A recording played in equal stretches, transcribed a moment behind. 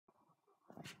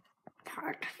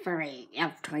part 3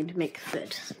 of trying to make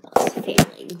food. That's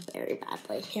failing very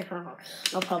badly.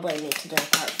 I'll probably need to do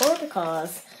part 4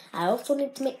 because I also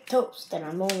need to make toast and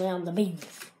I'm only on the beans.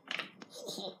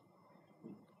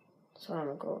 So I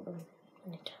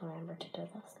need to remember to do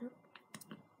this now.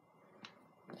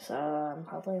 So I'm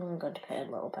probably only going to put a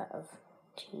little bit of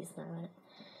cheese now in it.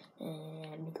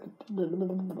 And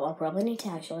I'll probably need to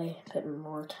actually put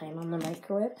more time on the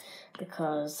microwave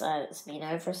because it's been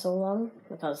out for so long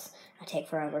because I take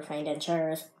forever finding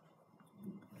chairs.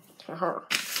 Where on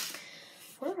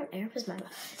earth is my...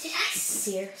 Did I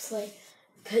seriously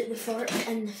put the fork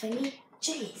in the thingy?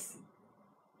 Jeez.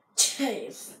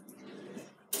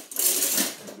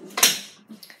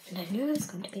 And I knew I was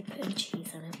going to be putting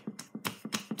cheese in it.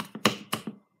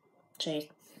 Cheese.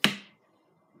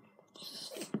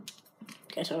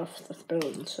 Get off the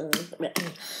spoon, so...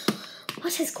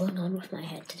 What is going on with my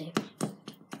head today?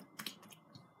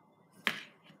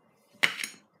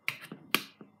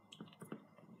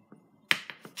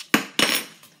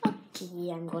 Okay,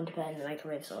 I'm going to put it in the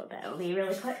microwave so it'll be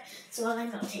really quick. So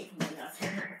I'm not taking my bath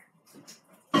here.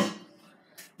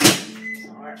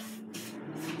 Sorry.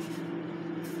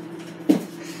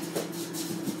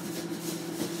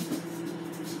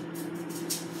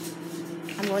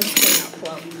 I'm going to clean up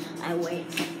while I wait.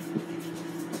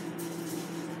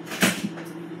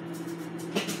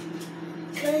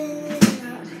 Clean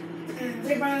up,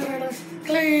 everybody.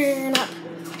 Clean up,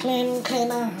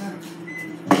 clean up.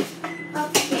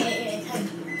 Okay, time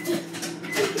to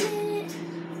clean it.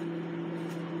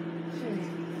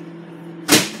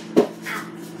 Ow.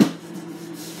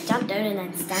 I jump down and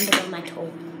then stand on my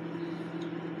toe.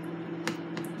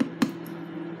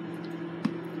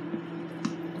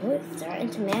 Oh, it's starting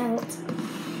to melt.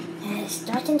 It's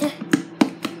starting to...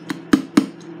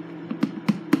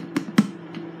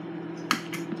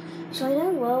 So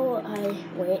now while I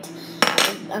wait,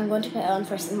 I'm going to put it on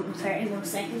for some 30 more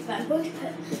seconds, but I'm going to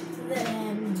put the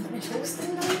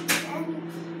toasting on in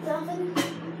the oven.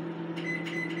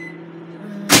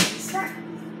 Start.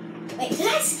 Wait, did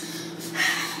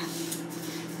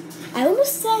I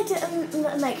almost said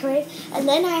microwave, and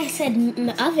then I said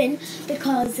oven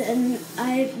because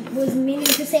I was meaning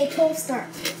to say toaster.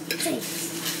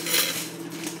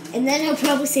 And then I'll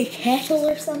probably say kettle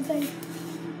or something.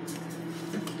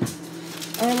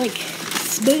 Or like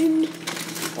spoon.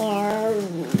 Or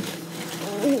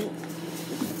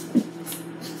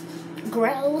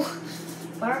grill.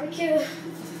 Barbecue.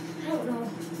 I don't know.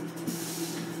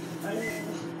 I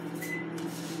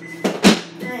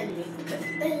need to put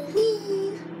the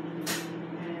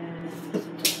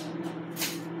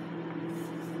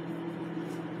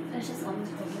That's just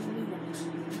almost probably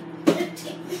Let's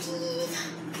get the cheese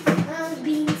and the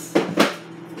beans.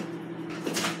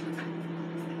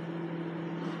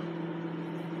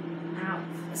 Ow,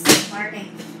 it's still burning.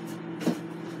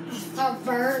 It's still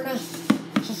burning.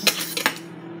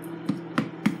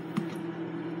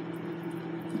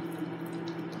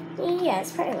 Yeah,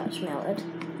 it's pretty much melted.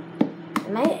 I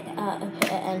might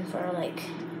put it in for like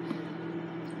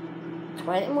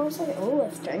 20 more seconds. Oh,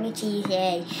 it's stringy cheese,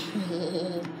 yay.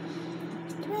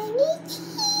 Stringy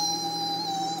cheese.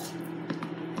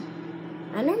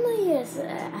 I normally use,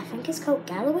 I think it's called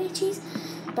Galloway cheese,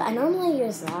 but I normally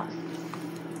use that.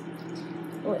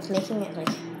 Oh, it's making it like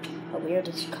a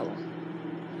weirdish colour.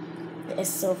 It is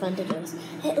so fun to do this.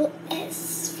 It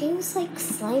feels like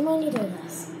slime when you do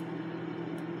this.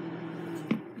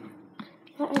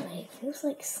 Not really, it feels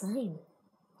like slime.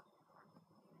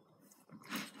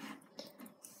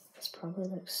 This probably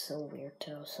looks so weird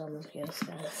to some of you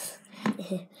guys.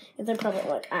 They're probably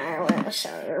like, I want to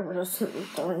show you this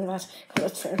doing that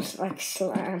because it feels like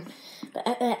slime. But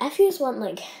if you just want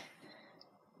like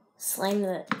slime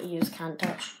that you can't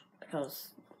touch because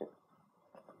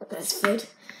it's food,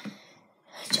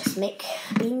 just make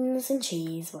beans and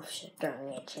cheese with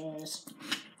stringy cheese.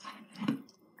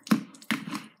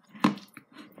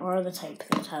 Or the type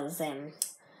that has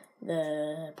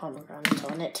the pomegranate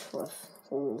on it with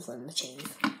holes in the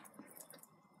cheese.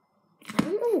 I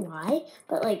don't know why,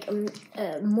 but like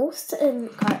most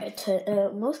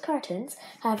cartoons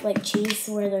have like cheese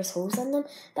where there's holes in them,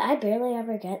 but I barely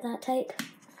ever get that type.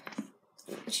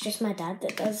 It's just my dad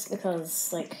that does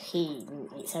because like he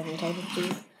eats every type of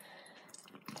cheese.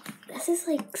 This is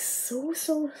like so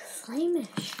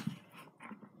slimish.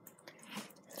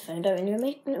 Found out a new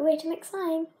way to make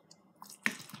slime.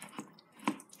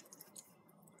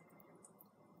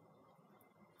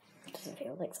 Does it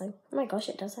feel like slime? Oh my gosh,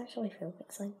 it does actually feel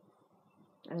like slime.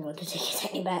 I'm going to take a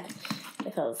tiny bit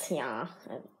because, yeah,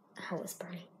 how it's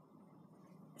burning.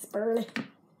 It's burning.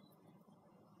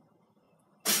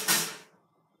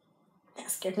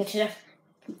 scared me to death.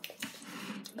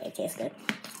 But it tastes good.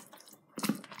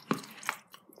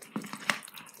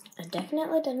 I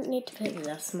definitely didn't need to put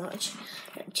this much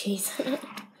cheese in it.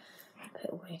 I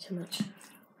put way too much.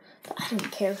 But I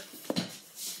don't care.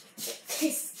 It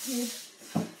tastes good.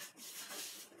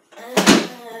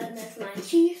 And is my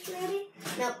cheese ready?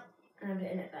 Nope. I'm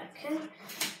putting it back in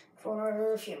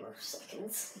for a few more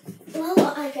seconds.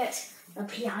 Well, I get the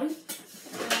pie.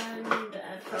 And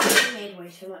I probably made way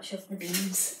too much of the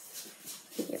beans.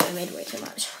 Yep, I made way too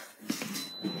much.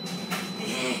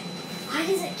 Why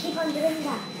does it keep on doing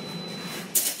that?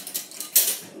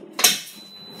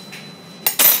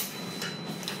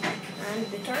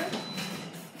 And butter.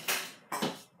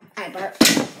 I burped.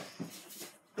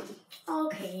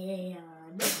 Okay,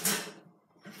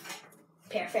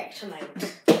 perfect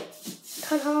amount.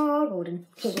 Ta-da, golden.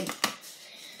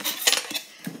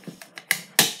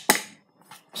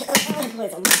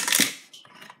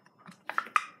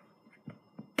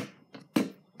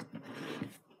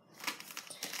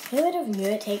 Who would have knew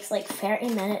it takes like 30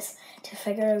 minutes to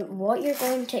figure out what you're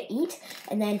going to eat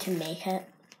and then to make it?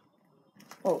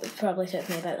 Well, it probably took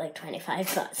me about like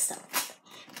 25, but still.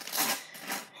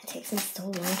 It takes me so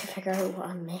long to figure out what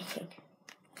I'm making.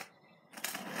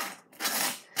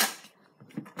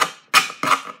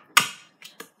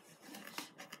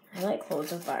 I like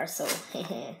loads of bars, so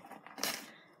hehe.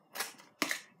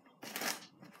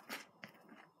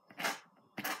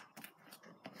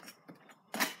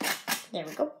 There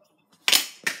we go.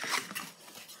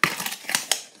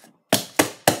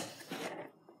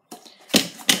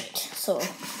 Right, so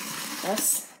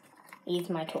this is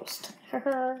my toast.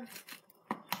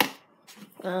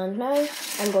 And now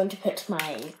I'm going to put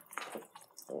my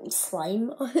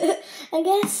slime on it, I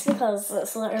guess, because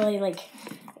it's literally like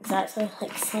exactly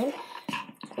like slime.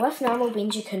 With normal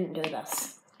beans you couldn't do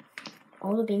this.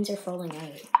 All the beans are falling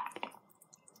out.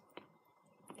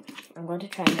 I'm going to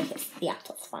try and make it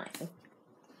satisfying.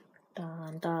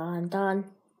 Dun dun dun.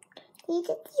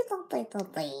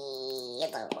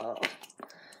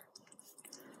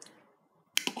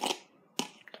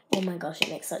 Oh my gosh, it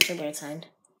makes such a weird sound.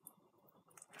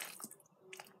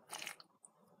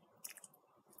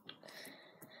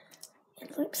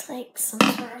 It looks like some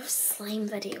sort of slime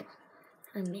video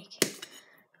I'm making.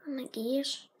 Oh my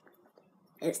gosh.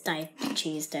 It's dyed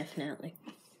cheese, definitely.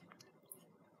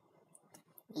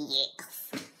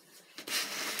 Yes.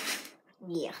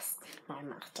 Yes, my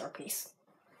masterpiece.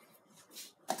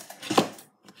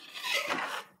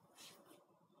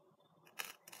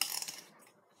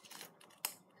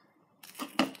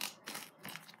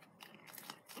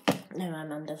 No, my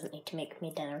mum doesn't need to make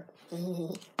me dinner.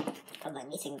 Because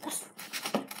I'm eating this.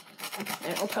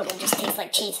 And it'll probably just taste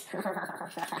like cheese.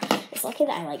 It's lucky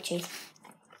that I like cheese.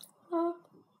 Oh.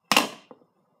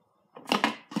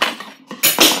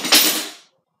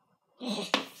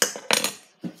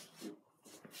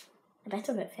 A bit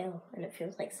of it fell, and it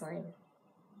feels like slime.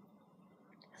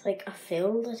 It's like a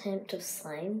failed attempt of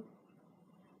slime.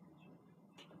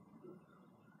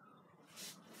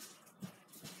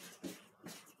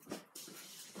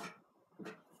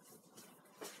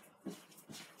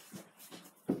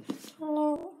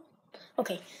 Oh.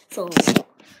 Okay, so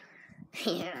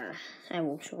here I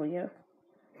will show you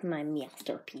my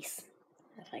masterpiece.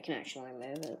 If I can actually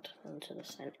move it into the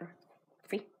center.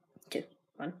 3, 2,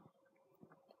 1.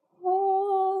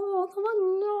 Oh,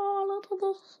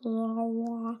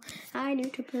 I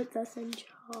need to put this in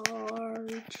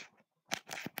charge.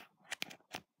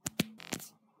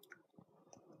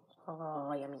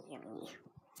 Oh, yummy, yummy.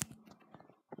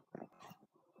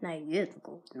 Now you've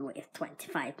got to wait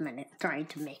 25 minutes trying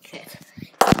to make it.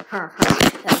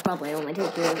 That'll probably only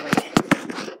take you like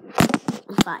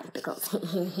 5 because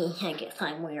I guess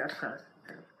I'm weird.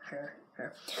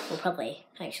 Well, probably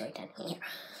actually 10 here.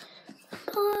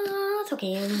 But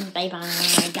okay, bye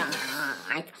bye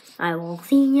guys. I will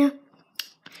see you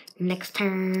next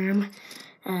time,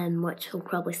 which will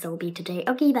probably still be today.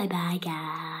 Okay, bye bye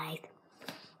guys.